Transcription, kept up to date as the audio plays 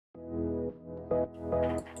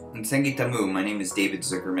And Tamu, my name is David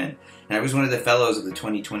Zuckerman, and I was one of the fellows of the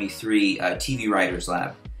 2023 TV Writers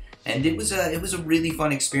Lab. And it was a really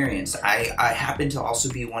fun experience. I happened to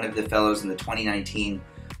also be one of the fellows in the 2019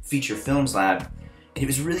 Feature Films Lab, and it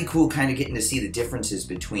was really cool kind of getting to see the differences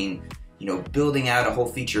between, you know, building out a whole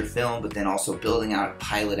feature film, but then also building out a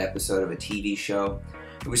pilot episode of a TV show.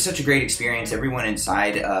 It was such a great experience. Everyone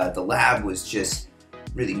inside the lab was just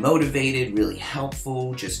really motivated, really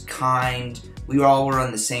helpful, just kind. We all were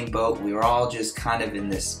on the same boat. We were all just kind of in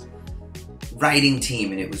this writing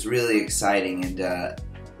team, and it was really exciting. And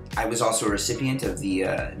I was also a recipient of the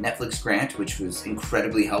Netflix grant, which was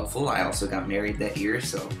incredibly helpful. I also got married that year,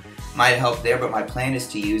 so might help there, but my plan is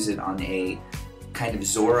to use it on a kind of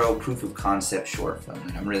Zorro proof of concept short film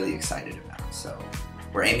that I'm really excited about. So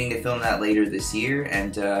we're aiming to film that later this year,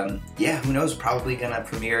 and yeah, who knows, probably gonna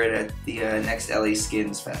premiere it at the next LA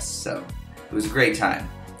Skins Fest. So it was a great time.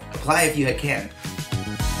 Apply if you can.